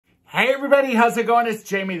Hey everybody, how's it going? It's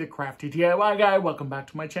Jamie, the Crafty DIY Guy. Welcome back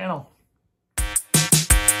to my channel.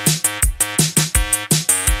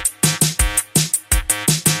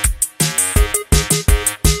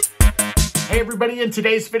 Hey everybody, in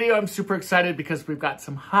today's video, I'm super excited because we've got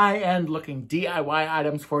some high-end looking DIY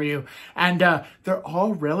items for you. And they're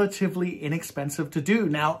all relatively inexpensive to do.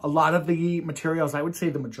 Now, a lot of the materials, I would say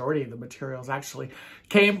the majority of the materials actually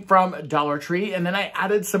came from Dollar Tree. And then I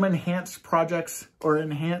added some enhanced projects or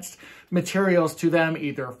enhanced materials to them,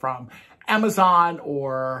 either from Amazon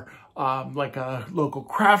or like a local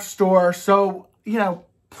craft store. So, you know,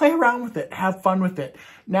 play around with it, have fun with it.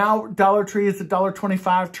 Now, Dollar Tree is a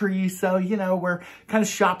 $1.25 tree, so, you know, we're kind of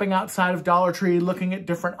shopping outside of Dollar Tree, looking at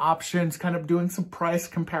different options, kind of doing some price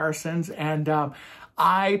comparisons, and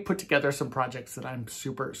I put together some projects that I'm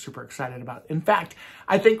super, super excited about. In fact,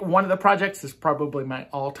 I think one of the projects is probably my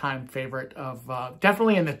all-time favorite of,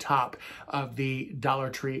 definitely in the top of the Dollar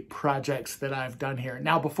Tree projects that I've done here.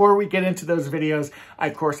 Now, before we get into those videos, I,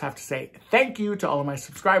 of course, have to say thank you to all of my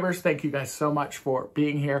subscribers. Thank you guys so much for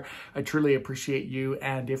being here. I truly appreciate you.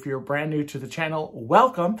 And if you're brand new to the channel,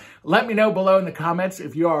 welcome. Let me know below in the comments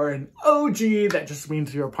if you are an OG, that just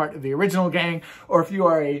means you're a part of the original gang, or if you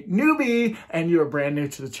are a newbie and you're brand new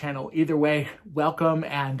to the channel. Either way, welcome,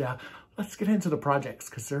 and let's get into the projects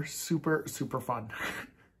because they're super, super fun.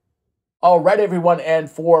 All right, everyone, and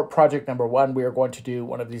for project number one, we are going to do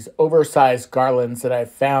one of these oversized garlands that I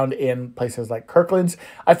found in places like Kirkland's.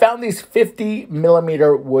 I found these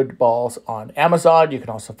 50mm wood balls on Amazon. You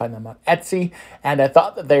can also find them on Etsy, and I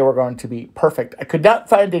thought that they were going to be perfect. I could not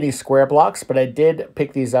find any square blocks, but I did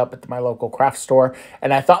pick these up at my local craft store,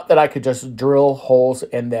 and I thought that I could just drill holes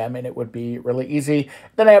in them, and it would be really easy.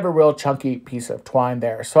 Then I have a real chunky piece of twine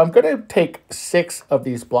there. So I'm going to take 6 of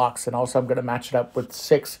these blocks, and also I'm going to match it up with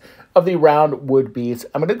 6 of the round wood beads.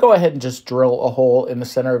 I'm going to go ahead and just drill a hole in the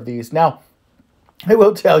center of these. Now, I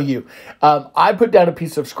will tell you, I put down a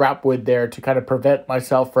piece of scrap wood there to kind of prevent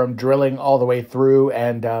myself from drilling all the way through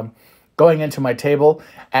and going into my table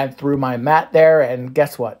and through my mat there. And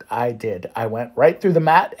guess what? I did. I went right through the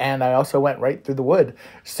mat, and I also went right through the wood.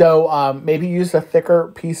 So maybe use a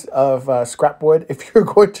thicker piece of scrap wood if you're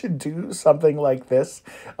going to do something like this.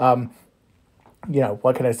 You know,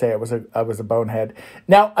 what can I say? I was a bonehead.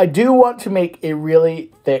 Now, I do want to make a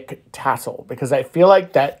really thick tassel because I feel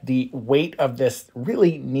like that the weight of this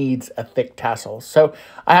really needs a thick tassel. So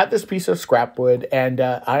I have this piece of scrap wood, and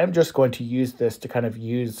I am just going to use this to kind of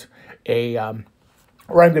use a,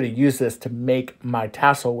 or I'm going to use this to make my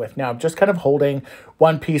tassel with. Now, I'm just kind of holding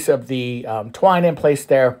one piece of the twine in place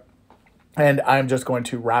there, and I'm just going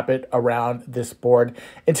to wrap it around this board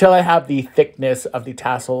until I have the thickness of the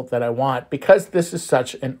tassel that I want. Because this is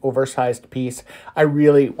such an oversized piece, I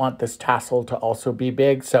really want this tassel to also be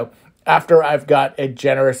big. So after I've got a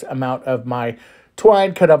generous amount of my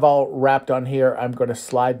twine kind of all wrapped on here, I'm going to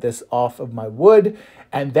slide this off of my wood,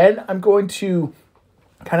 and then I'm going to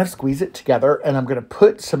kind of squeeze it together, and I'm going to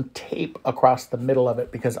put some tape across the middle of it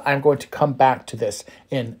because I'm going to come back to this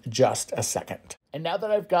in just a second. And now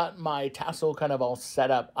that I've got my tassel kind of all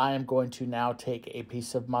set up, I am going to now take a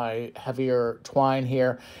piece of my heavier twine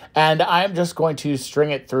here, and I'm just going to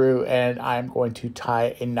string it through, and I'm going to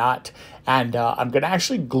tie a knot. And I'm going to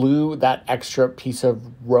actually glue that extra piece of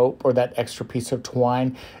rope or that extra piece of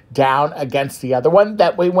twine down against the other one.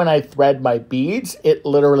 That way, when I thread my beads, it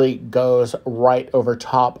literally goes right over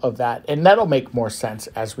top of that. And that'll make more sense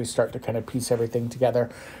as we start to kind of piece everything together.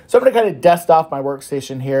 So I'm going to kind of dust off my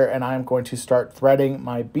workstation here, and I'm going to start threading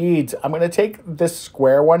my beads. I'm going to take this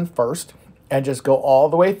square one first and just go all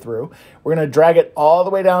the way through. We're going to drag it all the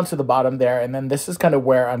way down to the bottom there, and then this is kind of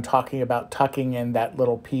where I'm talking about tucking in that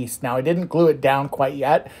little piece. Now, I didn't glue it down quite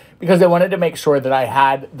yet because I wanted to make sure that I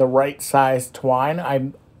had the right size twine.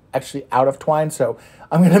 I'm actually out of twine, so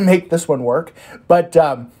I'm going to make this one work. But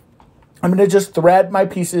I'm going to just thread my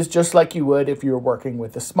pieces just like you would if you were working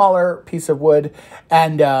with a smaller piece of wood,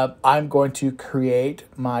 and I'm going to create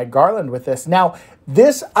my garland with this. Now,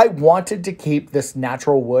 this, I wanted to keep this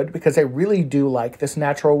natural wood because I really do like this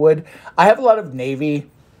natural wood. I have a lot of navy,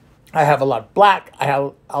 I have a lot of black, I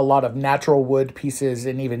have a lot of natural wood pieces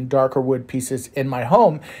and even darker wood pieces in my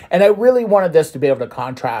home. And I really wanted this to be able to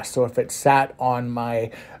contrast. So if it sat on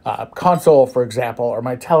my console, for example, or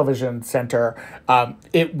my television center,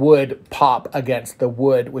 it would pop against the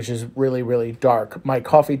wood, which is really, really dark. My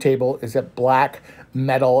coffee table is a black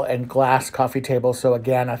metal and glass coffee table. So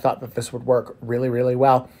again, I thought that this would work really, really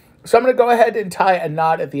well. So I'm going to go ahead and tie a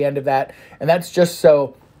knot at the end of that. And that's just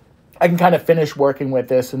so I can kind of finish working with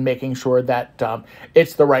this and making sure that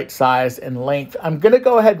it's the right size and length. I'm going to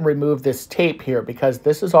go ahead and remove this tape here because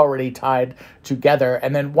this is already tied together.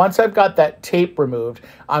 And then once I've got that tape removed,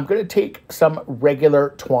 I'm going to take some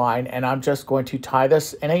regular twine and I'm just going to tie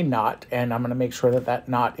this in a knot. And I'm going to make sure that that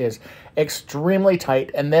knot is extremely tight.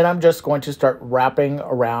 And then I'm just going to start wrapping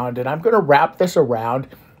around, and I'm going to wrap this around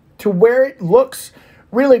to where it looks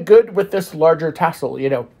really good with this larger tassel. You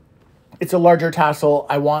know, it's a larger tassel.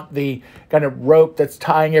 I want the kind of rope that's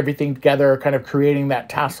tying everything together, kind of creating that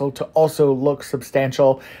tassel to also look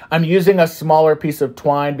substantial. I'm using a smaller piece of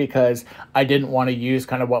twine because I didn't want to use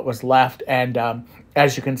kind of what was left. And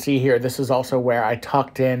as you can see here, this is also where I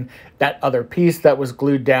tucked in that other piece that was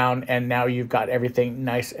glued down, and now you've got everything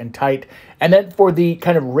nice and tight. And then for the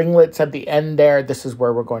kind of ringlets at the end there, this is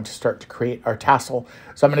where we're going to start to create our tassel.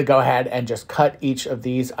 So I'm going to go ahead and just cut each of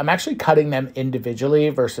these. I'm actually cutting them individually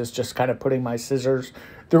versus just kind of putting my scissors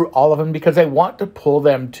through all of them because I want to pull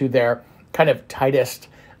them to their kind of tightest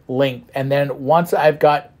length. And then once I've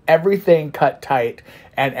got everything cut tight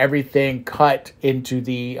and everything cut into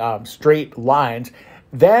the straight lines,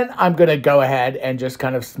 then I'm going to go ahead and just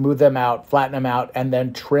kind of smooth them out, flatten them out, and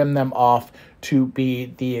then trim them off to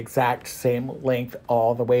be the exact same length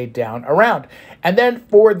all the way down around. And then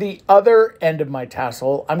for the other end of my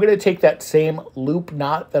tassel, I'm going to take that same loop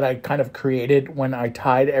knot that I kind of created when I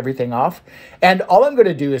tied everything off. And all I'm going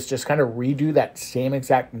to do is just kind of redo that same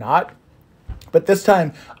exact knot. But this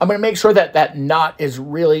time, I'm going to make sure that that knot is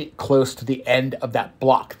really close to the end of that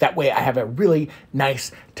block. That way I have a really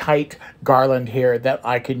nice, tight garland here that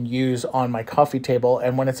I can use on my coffee table.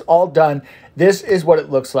 And when it's all done, this is what it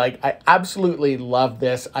looks like. I absolutely love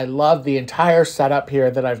this. I love the entire setup here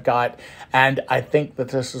that I've got. And I think that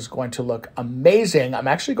this is going to look amazing. I'm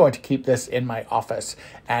actually going to keep this in my office.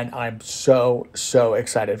 And I'm so, so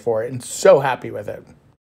excited for it and so happy with it.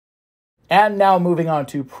 And now moving on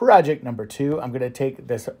to project number 2, I'm going to take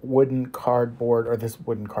this this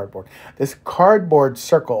cardboard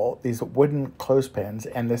circle, these wooden clothespins,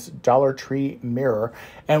 and this Dollar Tree mirror,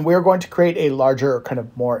 and we're going to create a larger, kind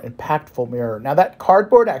of more impactful mirror. Now that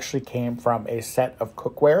cardboard actually came from a set of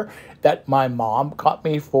cookware that my mom got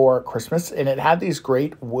me for Christmas, and it had these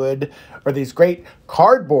great these great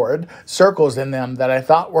cardboard circles in them that I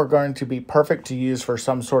thought were going to be perfect to use for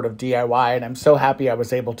some sort of DIY, and I'm so happy I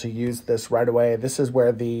was able to use this right away. This is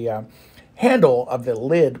where the handle of the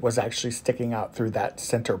lid was actually sticking out through that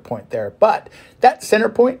center point there. But that center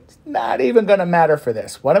point is not even going to matter for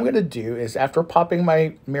this. What I'm going to do is, after popping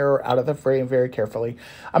my mirror out of the frame very carefully,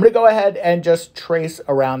 I'm going to go ahead and just trace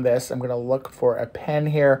around this. I'm going to look for a pen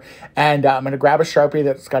here, and I'm going to grab a Sharpie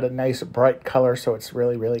that's got a nice bright color so it's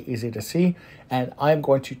really, really easy to see. And I'm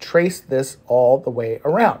going to trace this all the way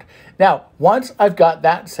around. Now, once I've got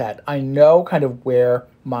that set, I know kind of where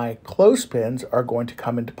my clothespins are going to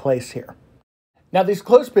come into place here. Now, these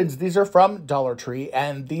clothespins, these are from Dollar Tree,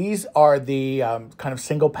 and these are the kind of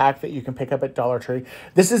single pack that you can pick up at Dollar Tree.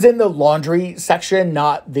 This is in the laundry section,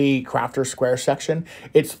 not the Crafter Square section.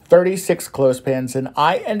 It's 36 clothespins, and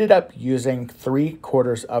I ended up using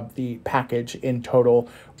 3/4 of the package in total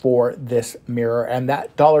for this mirror. And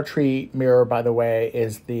that Dollar Tree mirror, by the way,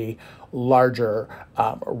 is the larger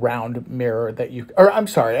round mirror that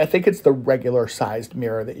I think it's the regular sized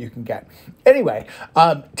mirror that you can get. Anyway,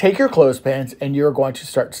 take your clothespins and you're going to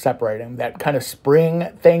start separating. That kind of spring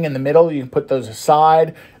thing in the middle, you can put those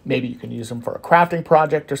aside. Maybe you can use them for a crafting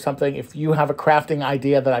project or something. If you have a crafting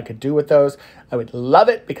idea that I could do with those, I would love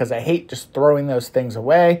it because I hate just throwing those things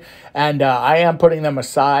away. And I am putting them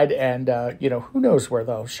aside, and who knows where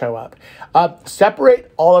they'll show up.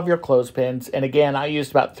 Separate all of your clothespins. And again, I used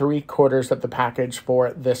about 3/4 of the package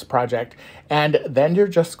for this project. And then you're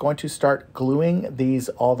just going to start gluing these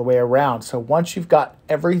all the way around. So once you've got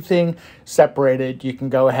everything separated, you can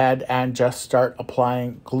go ahead and just start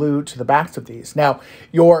applying glue to the backs of these. Now,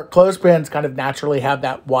 your clothespins kind of naturally have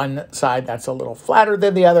that one side that's a little flatter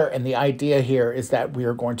than the other. And the idea here is that we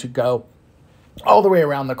are going to go all the way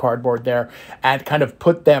around the cardboard there and kind of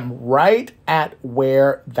put them right at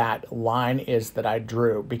where that line is that I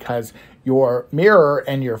drew, because your mirror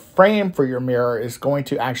and your frame for your mirror is going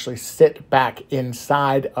to actually sit back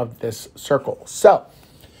inside of this circle. So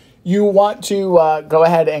you want to go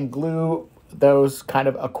ahead and glue those kind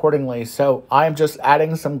of accordingly. So I'm just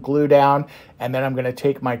adding some glue down, and then I'm going to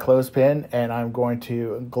take my clothespin and I'm going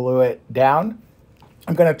to glue it down.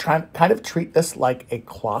 I'm going to kind of treat this like a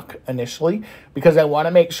clock initially, because I want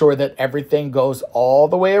to make sure that everything goes all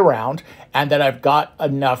the way around and that I've got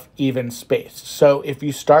enough even space. So if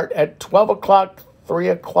you start at 12 o'clock, 3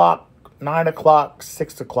 o'clock, 9 o'clock,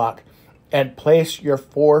 6 o'clock, and place your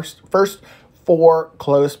first 4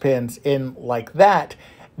 clothespins in like that,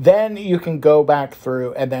 then you can go back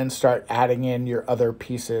through and then start adding in your other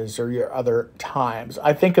pieces or your other times.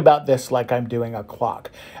 I think about this like I'm doing a clock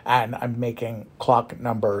and I'm making clock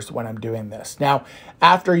numbers when I'm doing this. Now,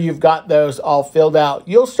 after you've got those all filled out,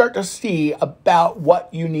 you'll start to see about what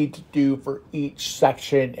you need to do for each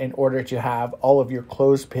section in order to have all of your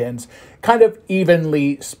clothespins kind of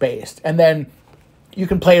evenly spaced. And then you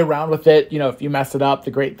can play around with it. You know, if you mess it up,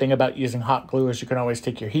 the great thing about using hot glue is you can always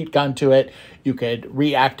take your heat gun to it. You could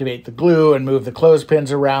reactivate the glue and move the clothespins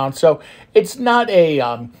around. So it's not a,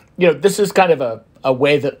 you know, this is kind of a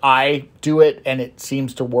way that I do it, and it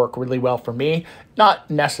seems to work really well for me. Not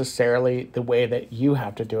necessarily the way that you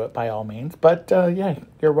have to do it by all means, but yeah,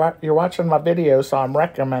 you're watching my video, so I'm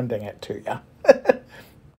recommending it to you.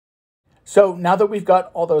 So now that we've got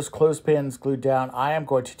all those clothespins glued down, I am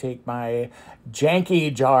going to take my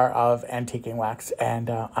janky jar of antiquing wax, and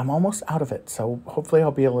I'm almost out of it. So hopefully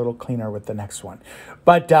I'll be a little cleaner with the next one.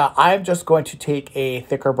 But I'm just going to take a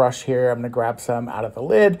thicker brush here. I'm going to grab some out of the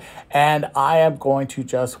lid, and I am going to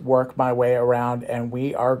just work my way around, and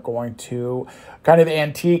we are going to kind of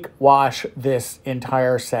antique wash this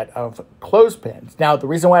entire set of clothespins. Now, the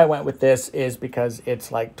reason why I went with this is because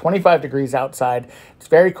it's like 25 degrees outside. It's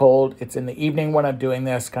very cold. It's in the evening when I'm doing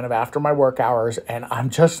this, kind of after my work hours, and I'm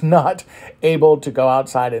just not able to go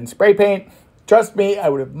outside and spray paint. Trust me, I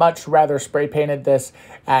would have much rather spray painted this,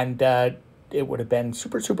 and it would have been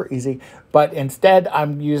super, super easy. But instead,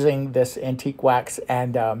 I'm using this antique wax,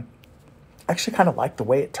 and actually kind of like the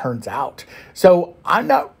way it turns out. So I'm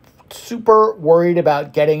not super worried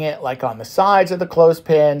about getting it like on the sides of the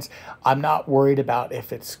clothespins. I'm not worried about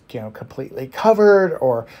if it's, you know, completely covered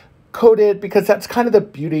or coated, because that's kind of the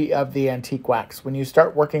beauty of the antique wax. When you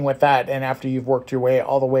start working with that, and after you've worked your way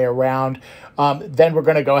all the way around, then we're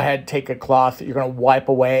going to go ahead, take a cloth, you're going to wipe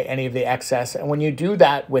away any of the excess. And when you do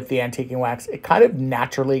that with the antiquing wax, it kind of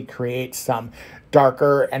naturally creates some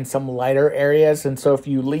darker and some lighter areas. And so if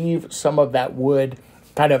you leave some of that wood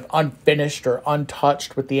kind of unfinished or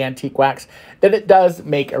untouched with the antique wax, then it does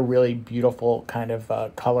make a really beautiful kind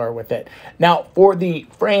of color with it. Now, for the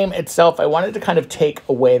frame itself, I wanted to kind of take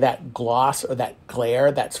away that gloss or that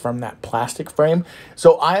glare that's from that plastic frame.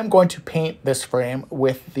 So I am going to paint this frame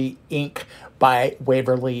with the ink by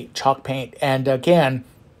Waverly chalk paint. And again,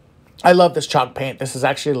 I love this chalk paint. This is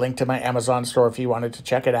actually linked to my Amazon store if you wanted to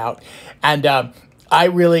check it out. And I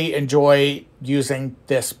really enjoy using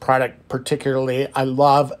this product particularly. I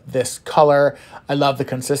love this color. I love the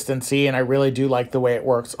consistency, and I really do like the way it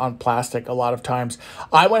works on plastic a lot of times.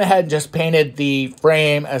 I went ahead and just painted the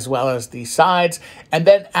frame as well as the sides. And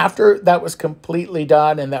then after that was completely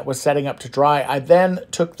done and that was setting up to dry, I then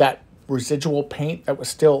took that residual paint that was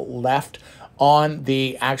still left on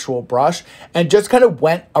the actual brush and just kind of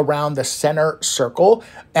went around the center circle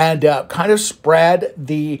and kind of spread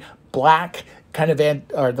the black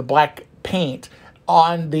the black paint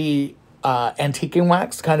on the antiquing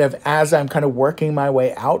wax kind of as I'm kind of working my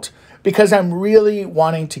way out, because I'm really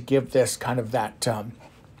wanting to give this kind of that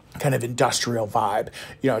kind of industrial vibe.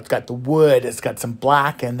 You know, it's got the wood, it's got some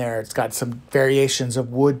black in there, it's got some variations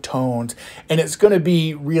of wood tones, and it's going to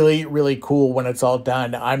be really, really cool when it's all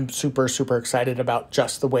done. I'm super, super excited about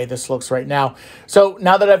just the way this looks right now. So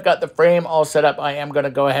now that I've got the frame all set up, I am going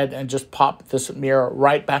to go ahead and just pop this mirror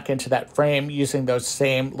right back into that frame using those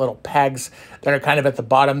same little pegs that are kind of at the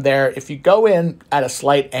bottom there. If you go in at a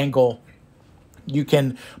slight angle, you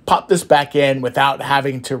can pop this back in without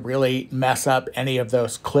having to really mess up any of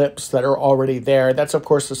those clips that are already there. That's, of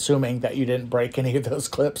course, assuming that you didn't break any of those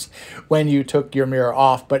clips when you took your mirror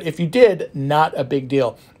off. But if you did, not a big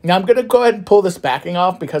deal. Now, I'm going to go ahead and pull this backing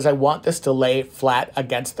off because I want this to lay flat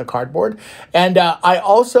against the cardboard. And I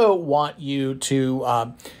also want you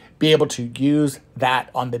to be able to use that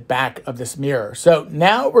on the back of this mirror. So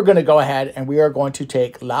now we're going to go ahead and we are going to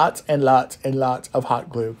take lots and lots and lots of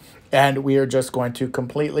hot glue, and we are just going to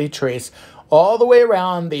completely trace all the way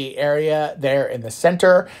around the area there in the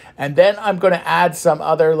center. And then I'm going to add some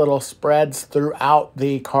other little spreads throughout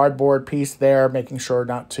the cardboard piece there, making sure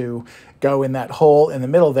not to go in that hole in the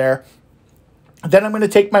middle there. Then I'm going to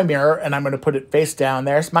take my mirror and I'm going to put it face down.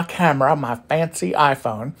 There's my camera, my fancy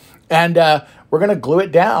iPhone. And we're going to glue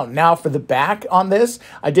it down. Now for the back on this,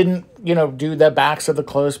 I didn't, do the backs of the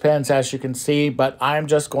clothespins as you can see, but I'm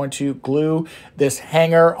just going to glue this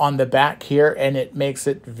hanger on the back here, and it makes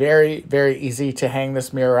it very, very easy to hang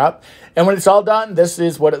this mirror up. And when it's all done, this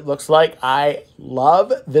is what it looks like. I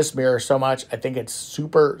love this mirror so much. I think it's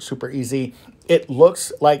super, super easy. It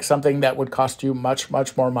looks like something that would cost you much,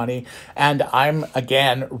 much more money. And I'm,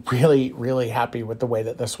 again, really, really happy with the way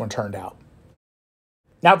that this one turned out.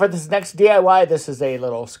 Now for this next DIY, this is a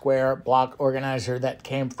little square block organizer that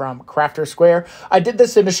came from Crafter Square. I did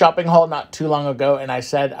this in a shopping haul not too long ago, and I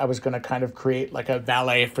said I was going to kind of create like a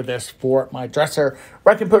valet for this for my dresser,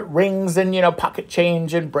 where I can put rings and, you know, pocket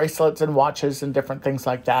change and bracelets and watches and different things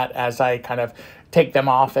like that as I kind of take them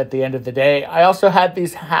off at the end of the day. I also had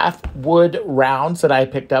these half wood rounds that I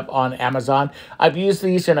picked up on Amazon. I've used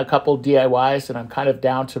these in a couple DIYs, and I'm kind of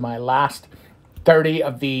down to my last 30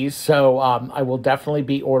 of these, so I will definitely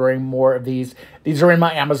be ordering more of these. These are in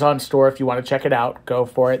my Amazon store. If you want to check it out, go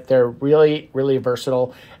for it. They're really, really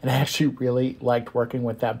versatile, and I actually really liked working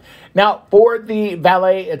with them. Now, for the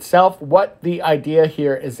valet itself, what the idea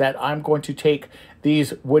here is that I'm going to take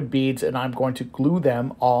these wood beads and I'm going to glue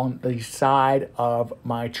them on the side of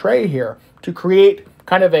my tray here to create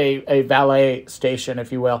kind of a valet station,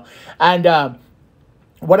 if you will. And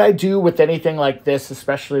what I do with anything like this,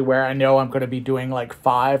 especially where I know I'm going to be doing like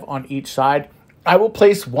 5 on each side, I will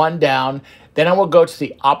place one down, then I will go to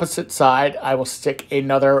the opposite side. I will stick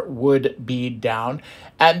another wood bead down,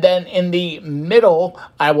 and then in the middle,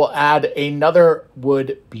 I will add another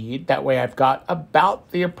wood bead. That way I've got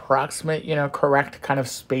about the approximate, you know, correct kind of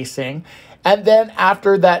spacing. And then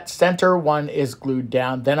after that center one is glued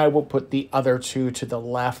down, then I will put the other 2 to the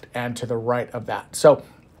left and to the right of that. So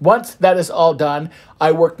once that is all done,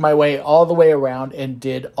 I worked my way all the way around and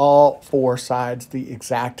did all 4 sides the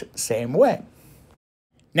exact same way.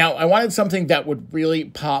 Now, I wanted something that would really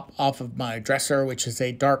pop off of my dresser, which is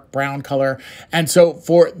a dark brown color. And so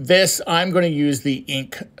for this, I'm going to use the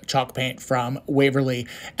ink chalk paint from Waverly.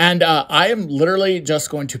 And I am literally just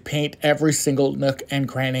going to paint every single nook and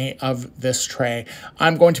cranny of this tray.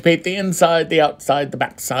 I'm going to paint the inside, the outside, the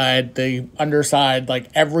backside, the underside, like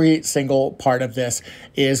every single part of this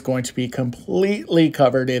is going to be completely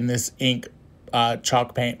covered in this ink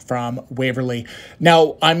chalk paint from Waverly.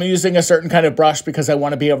 Now, I'm using a certain kind of brush because I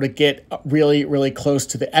want to be able to get really, really close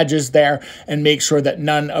to the edges there and make sure that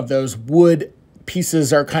none of those wood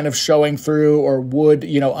pieces are kind of showing through, or wood,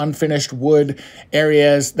 you know, unfinished wood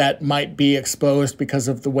areas that might be exposed because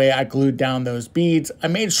of the way I glued down those beads. I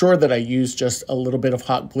made sure that I used just a little bit of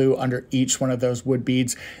hot glue under each one of those wood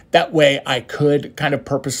beads. That way I could kind of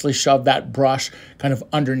purposely shove that brush kind of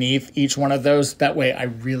underneath each one of those. That way I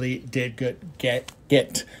really did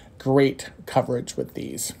get great coverage with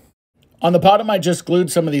these. On the bottom, I just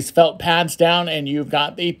glued some of these felt pads down, and you've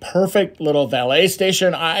got the perfect little valet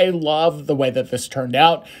station. I love the way that this turned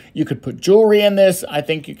out. You could put jewelry in this. I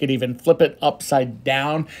think you could even flip it upside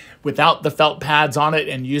down without the felt pads on it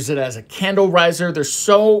and use it as a candle riser. There's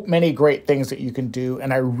so many great things that you can do,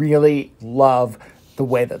 and I really love the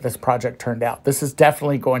way that this project turned out. This is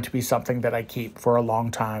definitely going to be something that I keep for a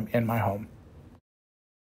long time in my home.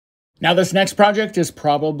 Now, this next project is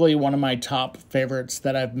probably one of my top favorites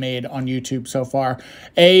that I've made on YouTube so far.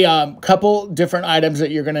 A couple different items that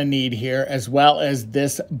you're going to need here, as well as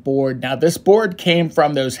this board. Now, this board came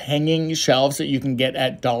from those hanging shelves that you can get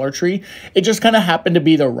at Dollar Tree. It just kind of happened to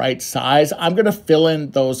be the right size. I'm going to fill in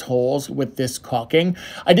those holes with this caulking.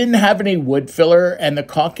 I didn't have any wood filler, and the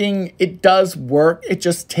caulking, it does work. It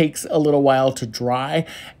just takes a little while to dry,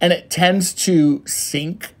 and it tends to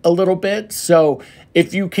sink a little bit. So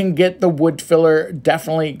if you can get the wood filler,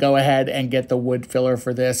 definitely go ahead and get the wood filler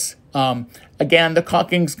for this. Again, the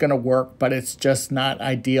caulking's going to work, but it's just not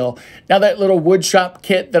ideal. Now, that little wood shop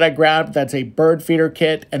kit that I grabbed, that's a bird feeder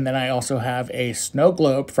kit. And then I also have a snow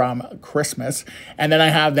globe from Christmas. And then I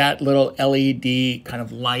have that little LED kind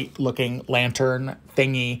of light looking lantern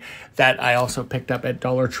thingy that I also picked up at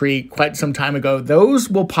Dollar Tree quite some time ago. Those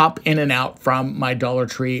will pop in and out from my Dollar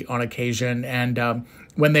Tree on occasion. And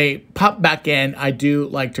when they pop back in, I do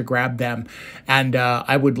like to grab them, and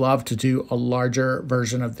I would love to do a larger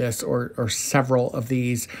version of this or several of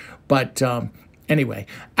these, but anyway,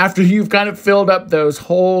 after you've kind of filled up those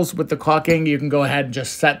holes with the caulking, you can go ahead and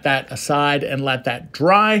just set that aside and let that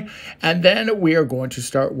dry. And then we are going to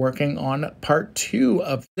start working on part 2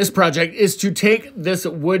 of this project, is to take this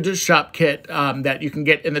wood shop kit that you can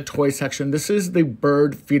get in the toy section. This is the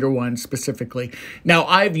bird feeder one specifically. Now,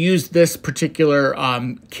 I've used this particular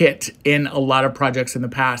kit in a lot of projects in the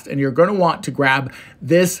past, and you're going to want to grab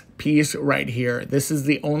this piece right here. This is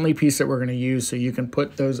the only piece that we're going to use, so you can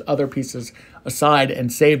put those other pieces aside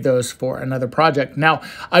and save those for another project. Now,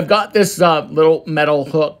 I've got this little metal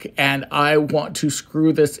hook, and I want to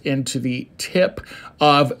screw this into the tip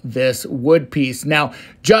of this wood piece. Now,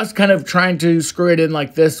 just kind of trying to screw it in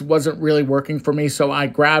like this wasn't really working for me, so I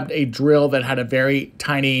grabbed a drill that had a very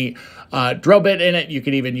tiny drill bit in it. You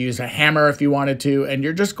could even use a hammer if you wanted to, and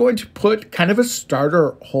you're just going to put kind of a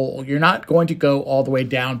starter hole. You're not going to go all the way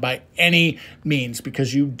down by any means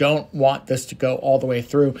because you don't want this to go all the way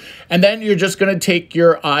through. And then you're just going to take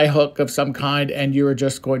your eye hook of some kind and you are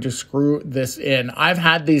just going to screw this in. I've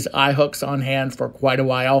had these eye hooks on hand for quite a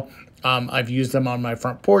while. I've used them on my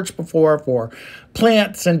front porch before for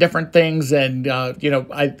plants and different things. And, you know,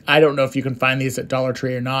 I don't know if you can find these at Dollar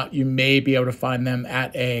Tree or not. You may be able to find them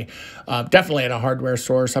at definitely at a hardware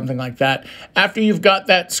store or something like that. After you've got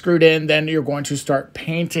that screwed in, then you're going to start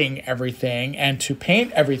painting everything. And to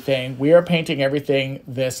paint everything, we are painting everything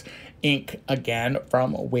this ink again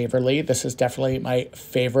from Waverly. This is definitely my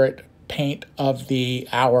favorite paint of the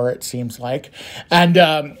hour, it seems like. And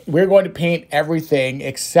we're going to paint everything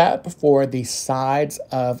except for the sides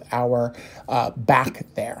of our back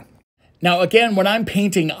there. Now, again, when I'm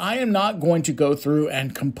painting, I am not going to go through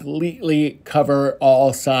and completely cover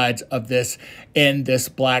all sides of this in this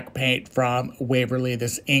black paint from Waverly,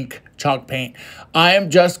 this ink chalk paint. I am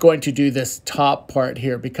just going to do this top part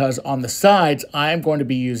here because on the sides, I am going to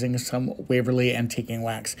be using some Waverly antiquing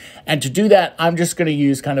wax. And to do that, I'm just going to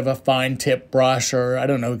use kind of a fine tip brush, or I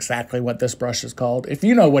don't know exactly what this brush is called. If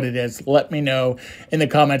you know what it is, let me know in the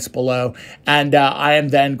comments below. And I am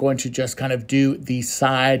then going to just kind of do the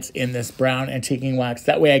sides in this brown antiquing wax.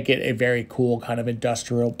 That way I get a very cool kind of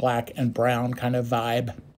industrial black and brown kind of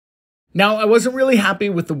vibe. Now, I wasn't really happy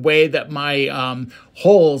with the way that my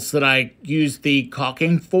holes that I used the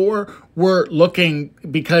caulking for were looking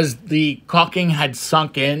because the caulking had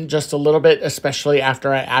sunk in just a little bit, especially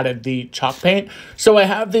after I added the chalk paint. So I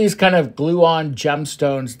have these kind of glue-on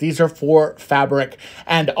gemstones. These are for fabric,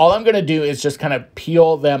 and all I'm going to do is just kind of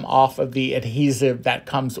peel them off of the adhesive that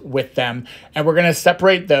comes with them, and we're going to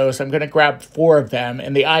separate those. I'm going to grab 4 of them,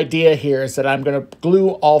 and the idea here is that I'm going to glue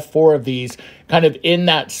all 4 of these kind of in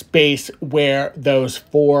that space where those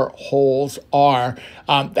 4 holes are.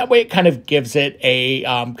 That way it kind of gives it a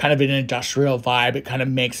kind of an industrial vibe. It kind of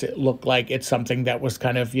makes it look like it's something that was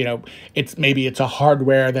kind of, you know, maybe it's a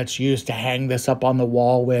hardware that's used to hang this up on the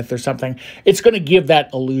wall with or something. It's going to give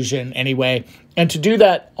that illusion anyway. And to do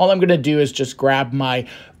that, all I'm going to do is just grab my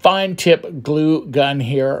fine tip glue gun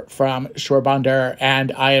here from Surebonder,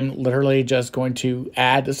 and I am literally just going to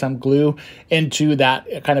add some glue into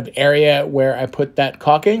that kind of area where I put that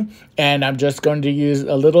caulking, and I'm just going to use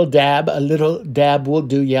a little dab will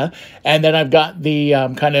do ya. And then I've got the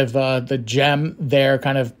kind of the gem there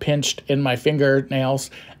kind of pinched in my fingernails,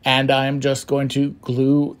 and I'm just going to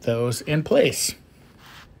glue those in place.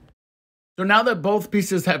 So now that both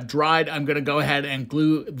pieces have dried, I'm going to go ahead and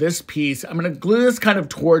glue this piece. I'm going to glue this kind of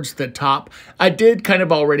towards the top. I did kind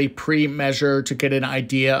of already pre-measure to get an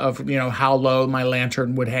idea of, you know, how low my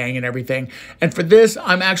lantern would hang and everything. And for this,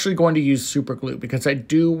 I'm actually going to use super glue because I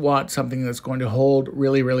do want something that's going to hold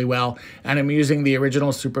really, really well. And I'm using the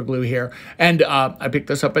original super glue here. And I picked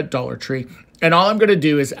this up at Dollar Tree. And all I'm going to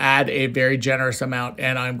do is add a very generous amount,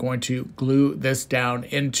 and I'm going to glue this down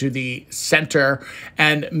into the center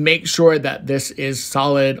and make sure that this is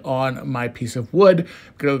solid on my piece of wood.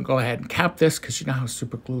 I'm going to go ahead and cap this because you know how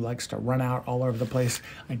super glue likes to run out all over the place.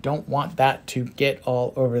 I don't want that to get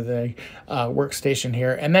all over the workstation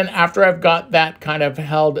here. And then after I've got that kind of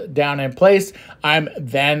held down in place, I'm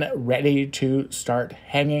then ready to start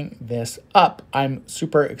hanging this up. I'm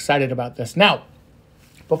super excited about this. Now,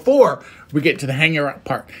 before we get to the hanger up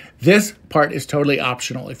part, this part is totally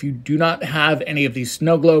optional. If you do not have any of these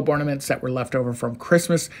snow globe ornaments that were left over from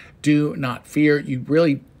Christmas, do not fear. You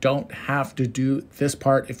really don't have to do this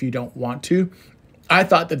part if you don't want to. I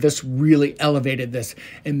thought that this really elevated this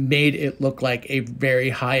and made it look like a very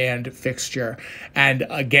high-end fixture. And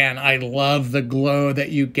again, I love the glow that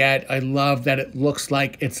you get. I love that it looks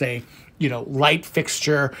like it's a, you know, light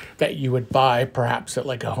fixture that you would buy perhaps at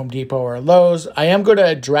like a Home Depot or a Lowe's. I am going to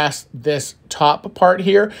address this top part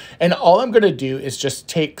here, and all I'm going to do is just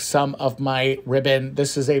take some of my ribbon.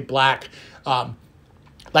 This is a black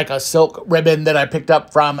like a silk ribbon that I picked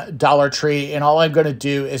up from Dollar Tree, and all I'm going to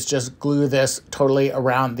do is just glue this totally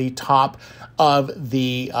around the top of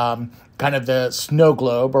the kind of the snow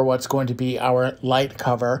globe, or what's going to be our light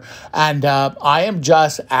cover. And I am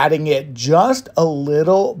just adding it just a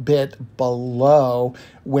little bit below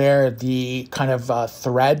where the kind of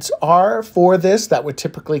threads are for this that would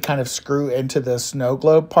typically kind of screw into the snow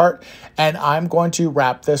globe part. And I'm going to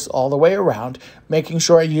wrap this all the way around, making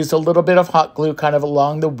sure I use a little bit of hot glue kind of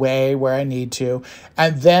along the way where I need to.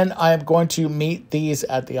 And then I'm going to meet these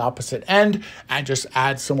at the opposite end and just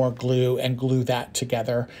add some more glue and glue that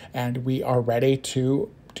together. And we are ready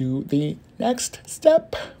to do the next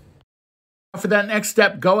step. For that next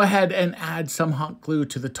step, go ahead and add some hot glue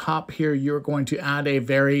to the top here. You're going to add a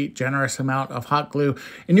very generous amount of hot glue,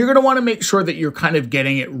 and you're going to want to make sure that you're kind of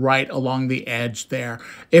getting it right along the edge there.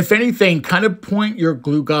 If anything, kind of point your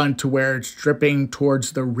glue gun to where it's dripping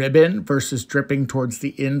towards the ribbon versus dripping towards the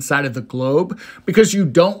inside of the globe, because you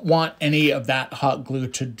don't want any of that hot glue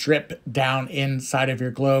to drip down inside of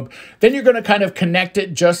your globe. Then you're going to kind of connect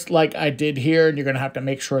it just like I did here, and you're going to have to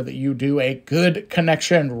make sure that you do a good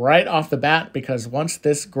connection right off the bat, because once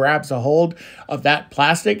this grabs a hold of that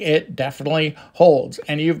plastic, it definitely holds.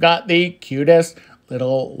 And you've got the cutest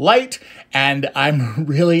little light, and I'm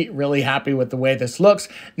really happy with the way this looks.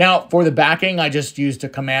 Now for the backing, I just used a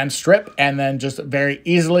command strip and then just very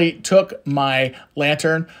easily took my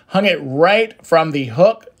lantern, hung it right from the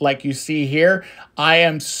hook like you see here. I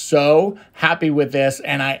am so happy with this,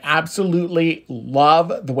 and I absolutely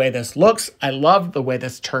love the way this looks. I love the way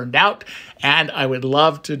this turned out, and I would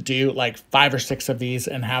love to do like 5 or 6 of these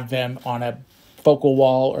and have them on a focal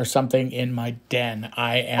wall or something in my den.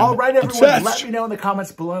 I am all right, everyone. obsessed. Let me know in the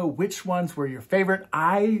comments below which ones were your favorite.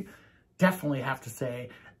 I definitely have to say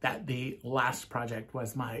that the last project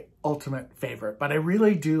was my ultimate favorite, but I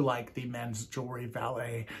really do like the men's jewelry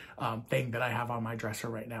valet thing that I have on my dresser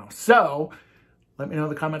right now. So let me know in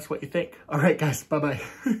the comments what you think. All right, guys. Bye-bye.